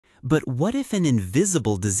But what if an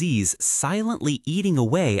invisible disease silently eating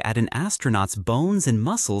away at an astronaut's bones and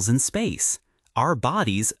muscles in space? Our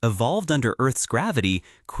bodies, evolved under Earth's gravity,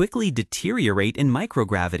 quickly deteriorate in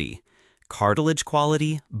microgravity. Cartilage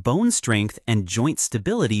quality, bone strength, and joint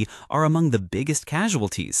stability are among the biggest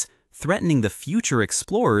casualties, threatening the future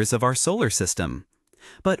explorers of our solar system.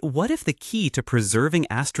 But what if the key to preserving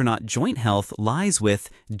astronaut joint health lies with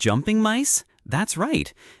jumping mice? That's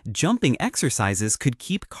right. Jumping exercises could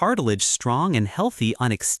keep cartilage strong and healthy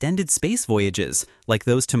on extended space voyages, like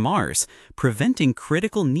those to Mars, preventing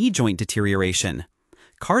critical knee joint deterioration.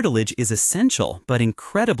 Cartilage is essential but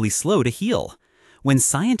incredibly slow to heal. When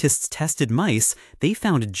scientists tested mice, they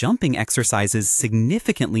found jumping exercises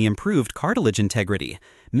significantly improved cartilage integrity,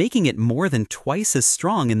 making it more than twice as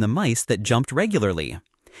strong in the mice that jumped regularly.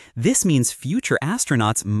 This means future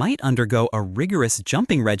astronauts might undergo a rigorous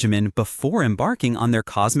jumping regimen before embarking on their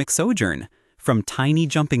cosmic sojourn. From tiny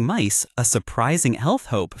jumping mice, a surprising health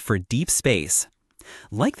hope for deep space.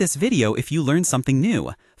 Like this video if you learned something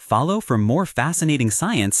new. Follow for more fascinating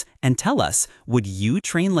science and tell us, would you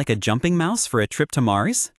train like a jumping mouse for a trip to Mars?